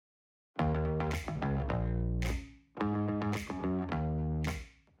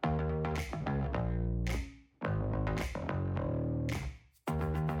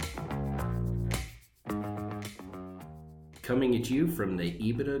Coming at you from the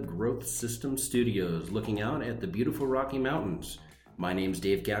EBITDA Growth System Studios, looking out at the beautiful Rocky Mountains. My name's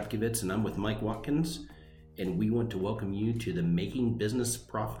Dave Gapkevitz, and I'm with Mike Watkins, and we want to welcome you to the Making Business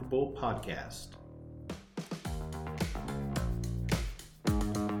Profitable podcast.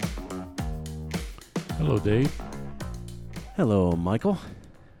 Hello, Dave. Hello, Michael.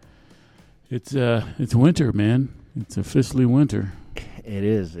 It's winter, man. It's officially winter. It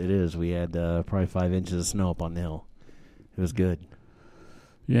is. We had probably 5 inches of snow up on the hill. It was good.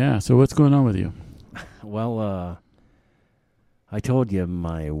 Yeah, so what's going on with you? Well, I told you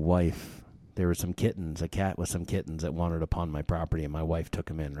my wife, there were some kittens, a cat with some kittens that wandered upon my property, and my wife took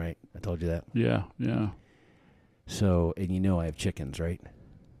them in, right? I told you that? Yeah. So, and you know I have chickens, right?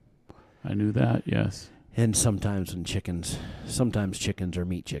 I knew that, yes. And sometimes chickens are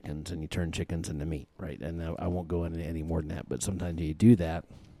meat chickens, and you turn chickens into meat, right? And I won't go into any more than that, but sometimes you do that,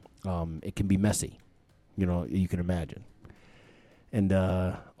 it can be messy. You know, you can imagine. And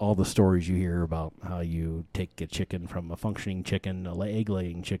all the stories you hear about how you take a chicken from a functioning chicken, an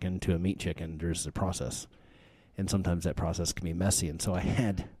egg-laying chicken, to a meat chicken, there's a process. And sometimes that process can be messy. And so I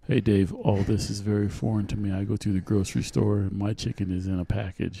had... Hey, Dave, all this is very foreign to me. I go to the grocery store, and my chicken is in a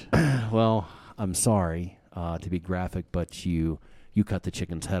package. Well, I'm sorry to be graphic, but you cut the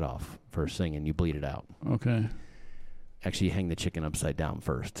chicken's head off first thing, and you bleed it out. Okay. Actually, you hang the chicken upside down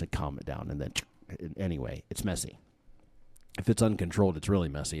first to calm it down, and then... Anyway, it's messy. If it's uncontrolled, it's really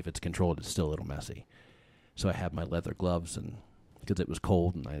messy. If it's controlled, it's still a little messy. So I had my leather gloves, and because it was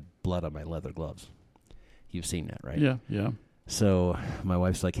cold, and I had blood on my leather gloves. You've seen that, right? Yeah. So my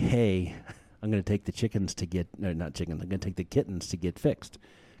wife's like, hey, I'm going to take the chickens to get... No, not chickens. I'm going to take the kittens to get fixed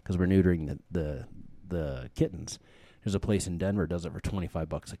because we're neutering the kittens. There's a place in Denver that does it for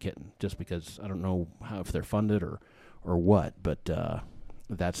 $25 a kitten, just because I don't know if they're funded or what, but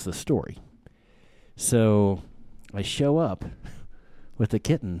that's the story. So I show up with the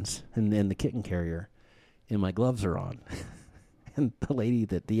kittens and the kitten carrier, and my gloves are on. And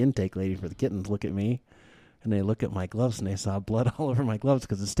the intake lady for the kittens look at me, and they look at my gloves, and they saw blood all over my gloves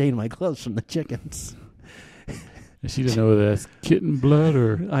because it stained my gloves from the chickens. She didn't know whether that's kitten blood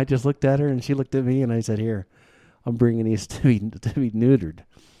or... I just looked at her, and she looked at me, and I said, here, I'm bringing these to be neutered.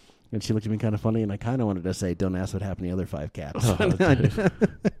 And she looked at me kind of funny, and I kind of wanted to say, don't ask what happened to the other 5 cats.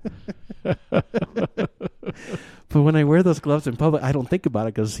 But when I wear those gloves in public, I don't think about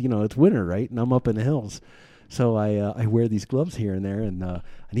it because, it's winter, right? And I'm up in the hills. So I wear these gloves here and there, and I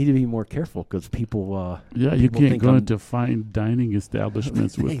need to be more careful because people... you can't go into fine dining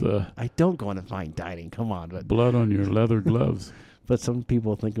establishments with... I don't go into fine dining, come on. But blood on your leather gloves. But some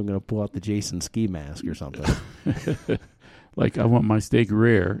people think I'm going to pull out the Jason ski mask or something. Like, I want my steak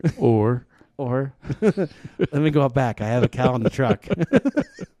rare, or let me go out back. I have a cow in the truck.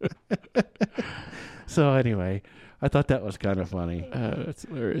 So anyway, I thought that was kind of funny. That's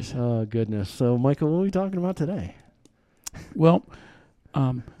hilarious. Oh, goodness. So, Michael, what are we talking about today? Well,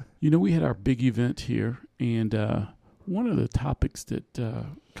 we had our big event here, and one of the topics that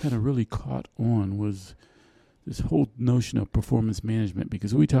kind of really caught on was this whole notion of performance management,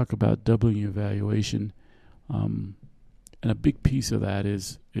 because we talk about doubling your valuation, and a big piece of that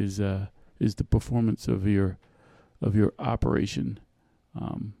is the performance of your operation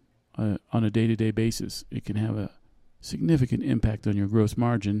on a day-to-day basis. It can have a significant impact on your gross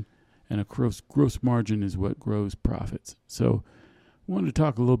margin, and a gross margin is what grows profits. So I wanted to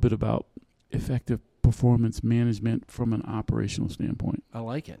talk a little bit about effective performance management from an operational standpoint. I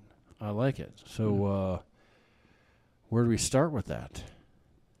like it. So where do we start with that?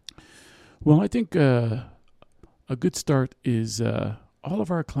 Well, I think a good start is all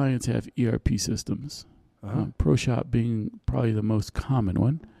of our clients have ERP systems, ProShop being probably the most common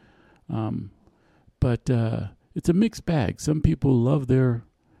one. But it's a mixed bag. Some people love their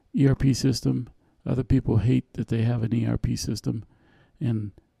ERP system. Other people hate that they have an ERP system.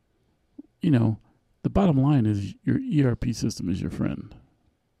 And, the bottom line is your ERP system is your friend.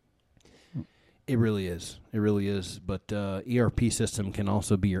 It really is. But ERP system can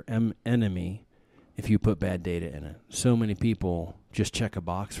also be your enemy if you put bad data in it. So many people just check a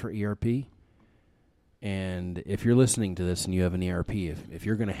box for ERP. And if you're listening to this and you have an ERP, if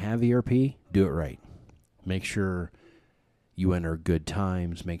you're going to have ERP, do it right. Make sure you enter good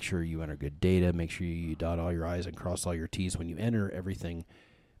times. Make sure you enter good data. Make sure you dot all your I's and cross all your T's when you enter everything.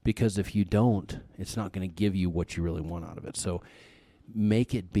 Because if you don't, it's not going to give you what you really want out of it. So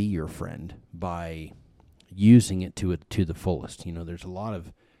make it be your friend by using it to the fullest. There's a lot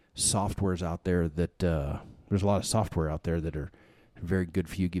of softwares out there that are very good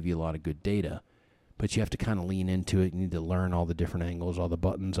for you, give you a lot of good data. But you have to kind of lean into it. You need to learn all the different angles, all the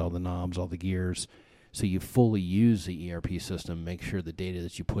buttons, all the knobs, all the gears. So you fully use the ERP system, make sure the data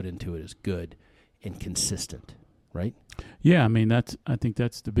that you put into it is good and consistent, right? Yeah, I mean I think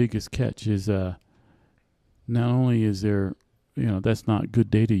that's the biggest catch is not only is there, that's not good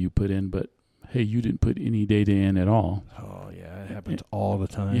data you put in, but hey, you didn't put any data in at all. Oh yeah, it happens all the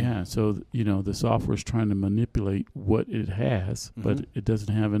time. Yeah, so the software's trying to manipulate what it has, but it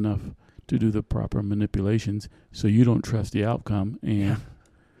doesn't have enough to do the proper manipulations, so you don't trust the outcome. And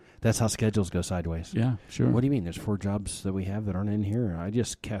that's how schedules go sideways. Yeah, sure. What do you mean? There's 4 jobs that we have that aren't in here. I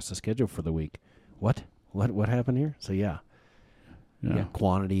just cast a schedule for the week. What happened here? So yeah,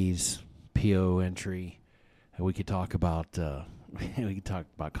 quantities, PO entry. We could talk about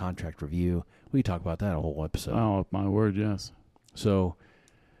contract review. We could talk about that a whole episode. Oh my word, yes. So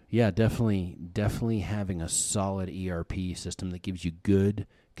yeah, definitely having a solid ERP system that gives you good,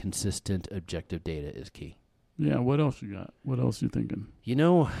 consistent, objective data is key. Yeah, what else you got? What else you thinking?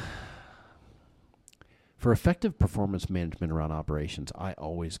 For effective performance management around operations, I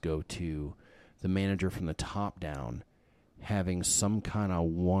always go to the manager from the top down having some kind of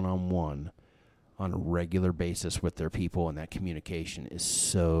one-on-one on a regular basis with their people, and that communication is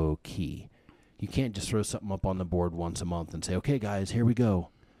so key. You can't just throw something up on the board once a month and say, okay, guys, here we go.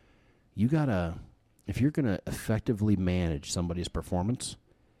 If you're going to effectively manage somebody's performance,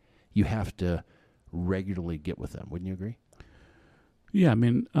 you have to regularly get with them. Wouldn't you agree? Yeah, I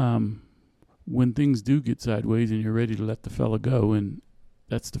mean, when things do get sideways and you're ready to let the fella go, and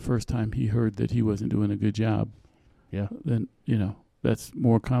that's the first time he heard that he wasn't doing a good job, then, that's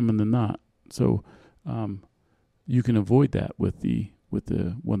more common than not. So you can avoid that with the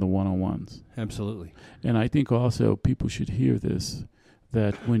one-on-ones. Absolutely. And I think also people should hear this,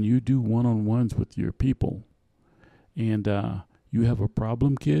 that when you do one-on-ones with your people and you have a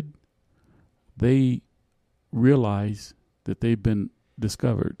problem kid, they realize that they've been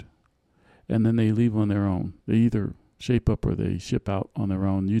discovered, and then they leave on their own. They either shape up or they ship out on their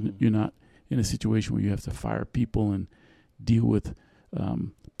own. You're not in a situation where you have to fire people and deal with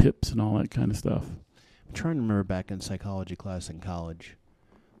PIPs and all that kind of stuff. I'm trying to remember back in psychology class in college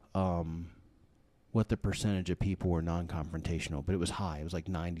what the percentage of people were non-confrontational, but it was high. It was like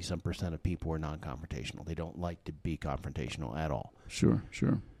 90-some% of people were non-confrontational. They don't like to be confrontational at all. Sure.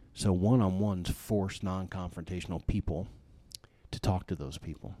 So one-on-ones force non-confrontational people to talk to those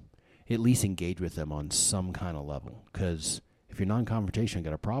people. At least engage with them on some kind of level. Because if you're non-confrontational and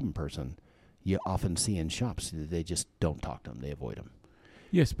got a problem person, you often see in shops that they just don't talk to them. They avoid them.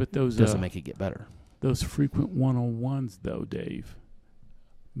 Yes, but those doesn't make it get better. Those frequent one-on-ones, though, Dave,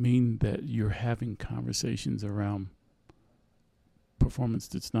 mean that you're having conversations around performance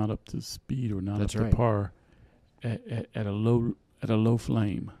that's not up to speed or not up to par at a low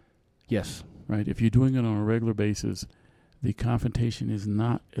flame. Yes. Right? If you're doing it on a regular basis, the confrontation is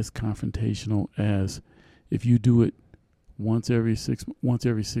not as confrontational as if you do it once every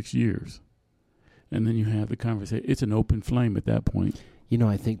 6 years. And then you have the conversation. It's an open flame at that point.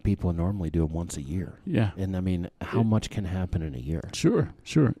 I think people normally do it once a year. Yeah. And I mean, how much can happen in a year? Sure.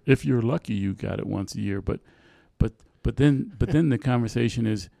 If you're lucky, you got it once a year. But then the conversation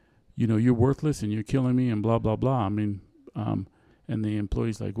is, you're worthless and you're killing me and blah, blah, blah. I mean, and the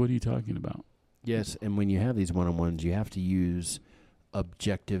employee's like, what are you talking about? Yes. And when you have these one-on-ones, you have to use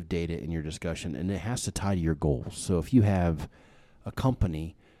objective data in your discussion, and it has to tie to your goals. So if you have a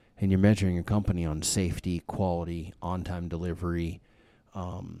company and you're measuring your company on safety, quality, on-time delivery,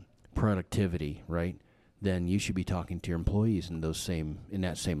 productivity, right? Then you should be talking to your employees in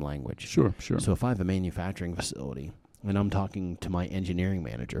that same language. Sure. So if I have a manufacturing facility and I'm talking to my engineering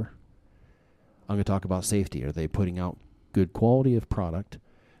manager, I'm going to talk about safety. Are they putting out good quality of product,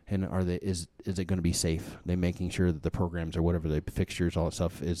 and is it going to be safe? Are they making sure that the programs or whatever, the fixtures, all that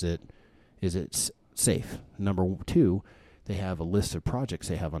stuff, is it safe? Number 2, they have a list of projects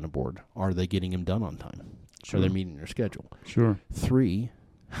they have on the board. Are they getting them done on time? Sure. Are they meeting their schedule? Sure. 3,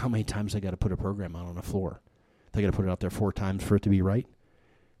 how many times they got to put a program out on the floor? They got to put it out there 4 times for it to be right.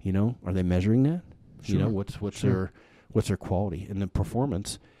 Are they measuring that? Sure. What's their quality? And the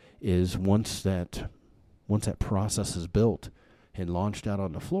performance is once that process is built and launched out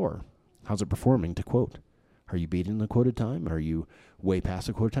on the floor, how's it performing to quote? Are you beating the quoted time? Are you way past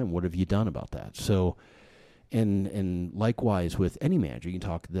the quoted time? What have you done about that? So, and likewise with any manager, you can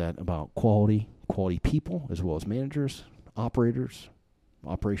talk that about quality people as well as managers, operators,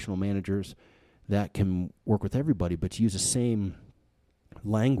 operational managers that can work with everybody, but use the same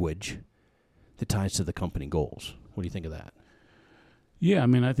language that ties to the company goals. What do you think of that? Yeah, I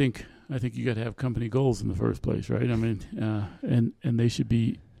mean, I think you got to have company goals in the first place, right? I mean, and they should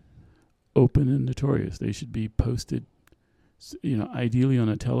be open and notorious. They should be posted ideally on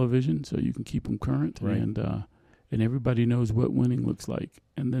a television so you can keep them current, Right. and everybody knows what winning looks like.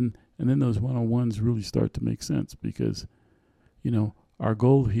 And then those one-on-ones really start to make sense because, our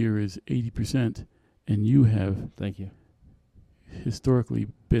goal here is 80%, and you have Thank you. historically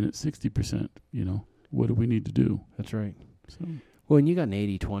been at 60%. What do we need to do? That's right. So Well, and you got an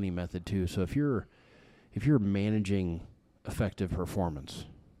 80-20 method too. So if you're managing effective performance,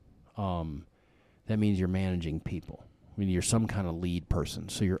 that means you're managing people. I mean, you're some kind of lead person,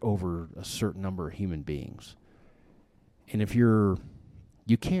 so you're over a certain number of human beings. And if you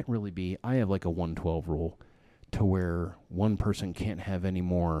can't really be, I have like a 1-12 rule to where one person can't have any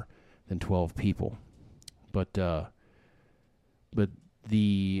more than 12 people. But the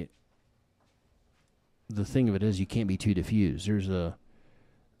thing of it is you can't be too diffused. There's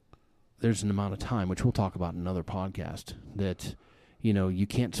an amount of time, which we'll talk about in another podcast, that, you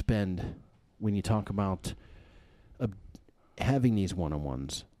can't spend, when you talk about having these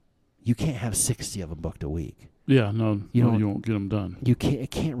one-on-ones, you can't have 60 of them booked a week. yeah, no, You you don't- won't get them done.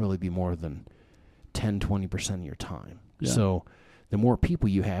 It can't really be more than 10-20% of your time. Yeah. So the more people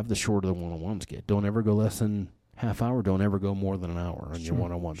you have, the shorter the one-on-ones get. Don't ever go less than half hour. Don't ever go more than an hour on your Sure,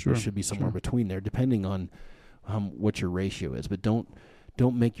 one-on-ones. sure, There should be somewhere sure. between there, depending on what your ratio is. But don't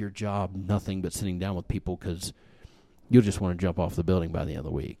make your job nothing but sitting down with people, because you'll just want to jump off the building by the end of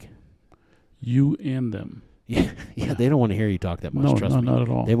the week. You and them. Yeah, they don't want to hear you talk that much. No, trust me. not at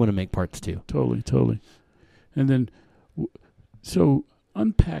all. They want to make parts too. Totally. And then, so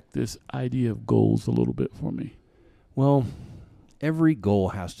unpack this idea of goals a little bit for me. Well, every goal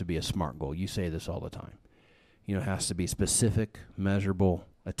has to be a SMART goal. You say this all the time. It has to be specific, measurable,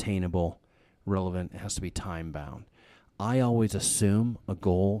 attainable, relevant. It has to be time-bound. I always assume a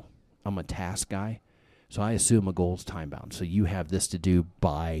goal. I'm a task guy, so I assume a goal is time-bound. So you have this to do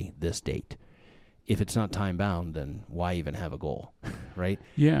by this date. If it's not time-bound, then why even have a goal, right?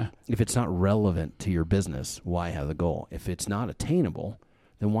 Yeah. If it's not relevant to your business, why have the goal? If it's not attainable,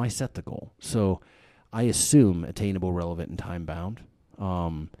 then why set the goal? So I assume attainable, relevant, and time-bound,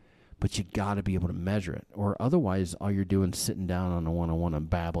 but you got to be able to measure it, or otherwise all you're doing is sitting down on a one-on-one and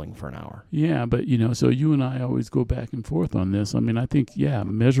babbling for an hour. Yeah, but, so you and I always go back and forth on this. I mean, I think,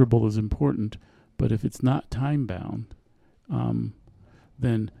 measurable is important, but if it's not time-bound,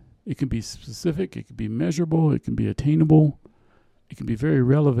 then it can be specific, it can be measurable, it can be attainable, it can be very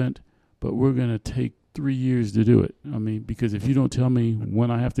relevant, but we're going to take 3 years to do it. I mean, because if you don't tell me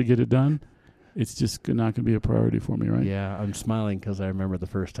when I have to get it done, it's just not going to be a priority for me, right? Yeah, I'm smiling because I remember the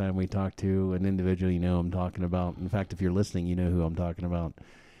first time we talked to an individual I'm talking about. In fact, if you're listening, you know who I'm talking about.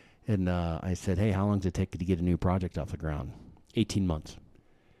 And I said, hey, how long does it take to get a new project off the ground? 18 months.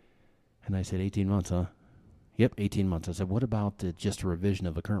 And I said, 18 months, huh? Yep, 18 months. I said, what about just a revision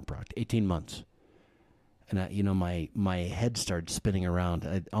of a current project? 18 months. And my head started spinning around.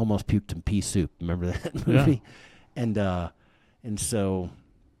 I almost puked in pea soup. Remember that movie? Yeah. And so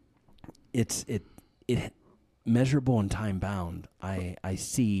it's measurable and time bound. I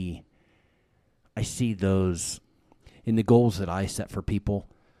see those in the goals that I set for people,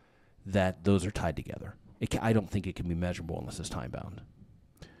 that those are tied together. I don't think it can be measurable unless it's time bound.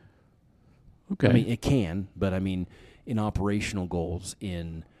 Okay. I mean, it can, but I mean, in operational goals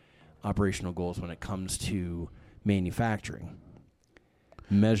when it comes to manufacturing,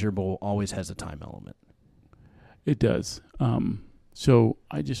 measurable always has a time element. It does. So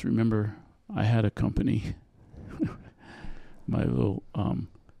I just remember I had a company, my little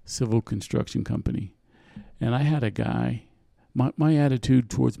civil construction company, and I had a guy. My attitude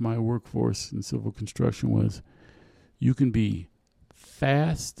towards my workforce in civil construction was, you can be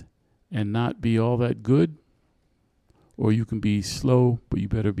fast and not be all that good, or you can be slow, but you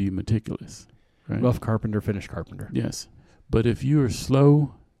better be meticulous. Right? Rough carpenter, finished carpenter. Yes. But if you are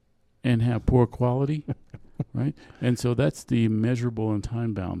slow and have poor quality, right? And so that's the measurable and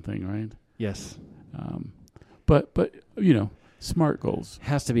time-bound thing, right? Yes. But SMART goals.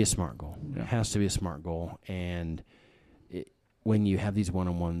 Has to be a SMART goal. Yeah. Has to be a SMART goal. And when you have these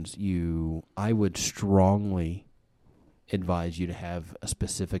one-on-ones, I would strongly advise you to have a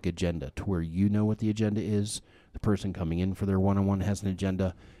specific agenda to where you know what the agenda is. The person coming in for their one-on-one has an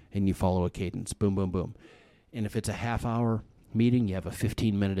agenda, and you follow a cadence. Boom, boom, boom. And if it's a half-hour meeting, you have a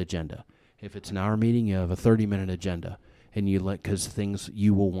 15-minute agenda. If it's an hour meeting, you have a 30-minute agenda. And because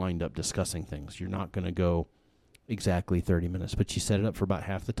you will wind up discussing things. You're not going to go exactly 30 minutes, but you set it up for about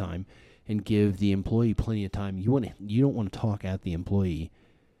half the time and give the employee plenty of time. You don't want to talk at the employee.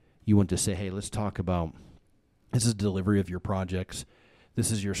 You want to say, hey, let's talk about, this is delivery of your projects.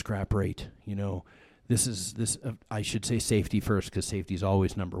 This is your scrap rate. I should say safety first, because safety is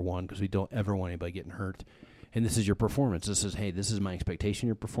always number one, because we don't ever want anybody getting hurt. And this is your performance. This is, hey, this is my expectation,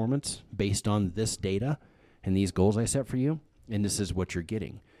 your performance based on this data and these goals I set for you, and this is what you're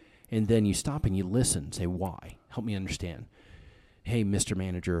getting. And then you stop and you listen, say, why? Help me understand. Hey, Mr.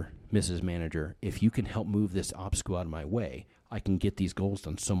 Manager, Mrs. Manager, if you can help move this obstacle out of my way, I can get these goals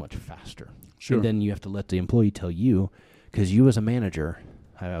done so much faster. Sure. And then you have to let the employee tell you, because you as a manager,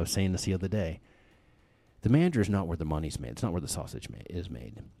 I was saying this the other day, the manager is not where the money's made. It's not where the sausage is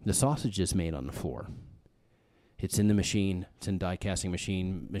made. The sausage is made on the floor. It's in the machine. It's in die casting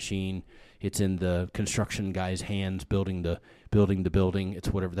machine. It's in the construction guy's hands building the building. It's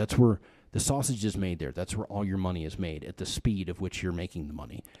whatever. That's where the sausage is made there. That's where all your money is made at the speed of which you're making the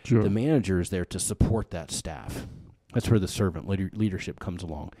money. Sure. The manager is there to support that staff. That's where the servant leadership comes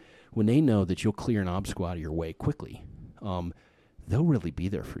along. When they know that you'll clear an obstacle out of your way quickly, they'll really be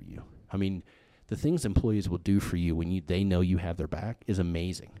there for you. I mean, the things employees will do for you when they know you have their back is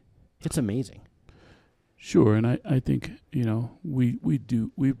amazing. It's amazing. Sure, and I think,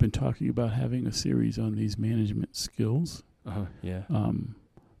 we've been talking about having a series on these management skills. Yeah.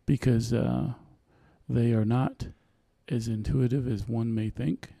 Because they are not as intuitive as one may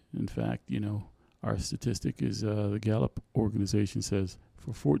think. In fact, our statistic is the Gallup organization says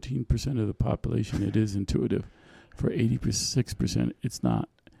for 14% of the population it is intuitive. For 86%, it's not.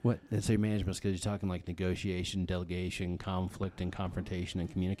 What? Let's say management skills. You're talking like negotiation, delegation, conflict, and confrontation, and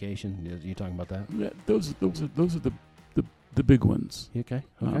communication. You talking about that? Yeah, those are the big ones. Okay.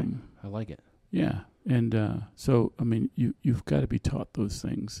 I like it. Yeah, and so I mean, you've got to be taught those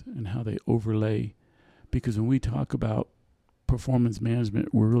things and how they overlay, because when we talk about performance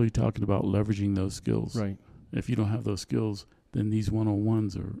management, we're really talking about leveraging those skills. Right. If you don't have those skills, then these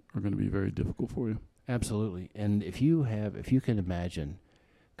one-on-ones are going to be very difficult for you. Absolutely. And if you can imagine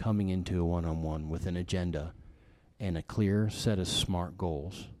coming into a one-on-one with an agenda and a clear set of SMART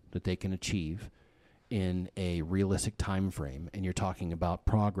goals that they can achieve in a realistic time frame, and you're talking about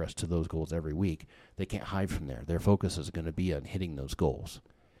progress to those goals every week, they can't hide from there. Their focus is going to be on hitting those goals.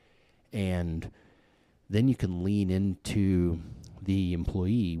 And then you can lean into the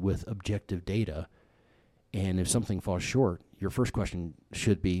employee with objective data, and if something falls short, your first question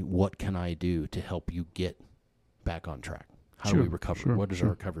should be, what can I do to help you get back on track? How do we recover? What is our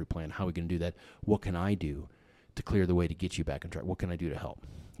recovery plan? How are we going to do that? What can I do to clear the way to get you back on track? What can I do to help?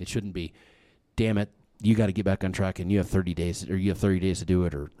 It shouldn't be, damn it, you got to get back on track and you have 30 days, or you have 30 days to do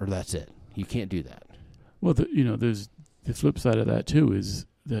it, or that's it. You can't do that. Well, there's the flip side of that too, is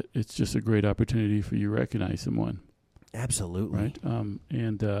that it's just a great opportunity for you to recognize someone. Absolutely. Right.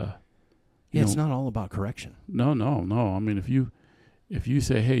 It's not all about correction. No. I mean, if you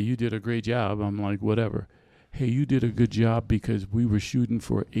say, hey, you did a great job, I'm like, whatever. Hey, you did a good job because we were shooting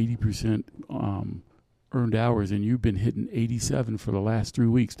for 80% earned hours, and you've been hitting 87 for the last 3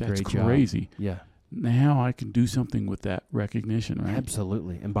 weeks. That's great crazy. Job. Yeah. Now I can do something with that recognition, right?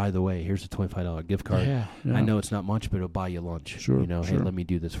 Absolutely. And by the way, here's a $25 gift card. Yeah. I know it's not much, but it'll buy you lunch. Sure. Hey, let me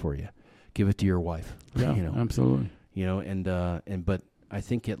do this for you. Give it to your wife. Yeah, absolutely. But I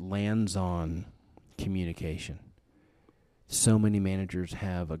think it lands on communication. So many managers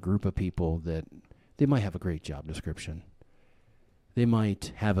have a group of people that they might have a great job description. They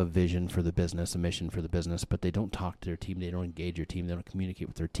might have a vision for the business, a mission for the business, but they don't talk to their team. They don't engage their team. They don't communicate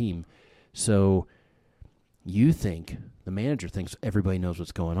with their team. So the manager thinks everybody knows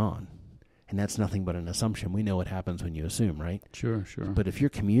what's going on. And that's nothing but an assumption. We know what happens when you assume, right? Sure. But if you're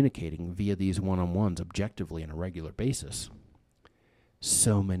communicating via these one-on-ones objectively on a regular basis,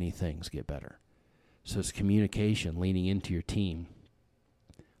 so many things get better. So it's communication, leaning into your team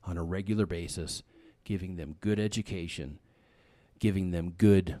on a regular basis, giving them good education, giving them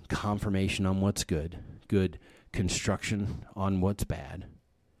good confirmation on what's good construction on what's bad,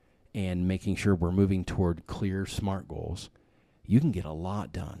 and making sure we're moving toward clear, SMART goals. You can get a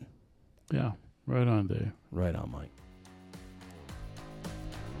lot done. Yeah, right on, Dave. Right on, Mike.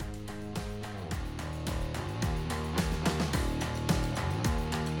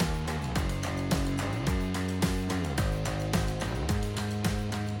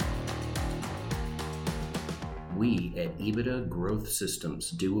 We at EBITDA Growth Systems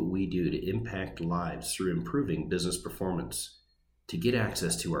do what we do to impact lives through improving business performance. To get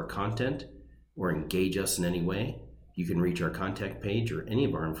access to our content or engage us in any way, you can reach our contact page or any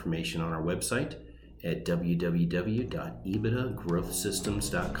of our information on our website at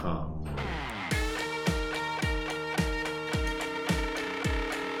www.ebitagrowthsystems.com.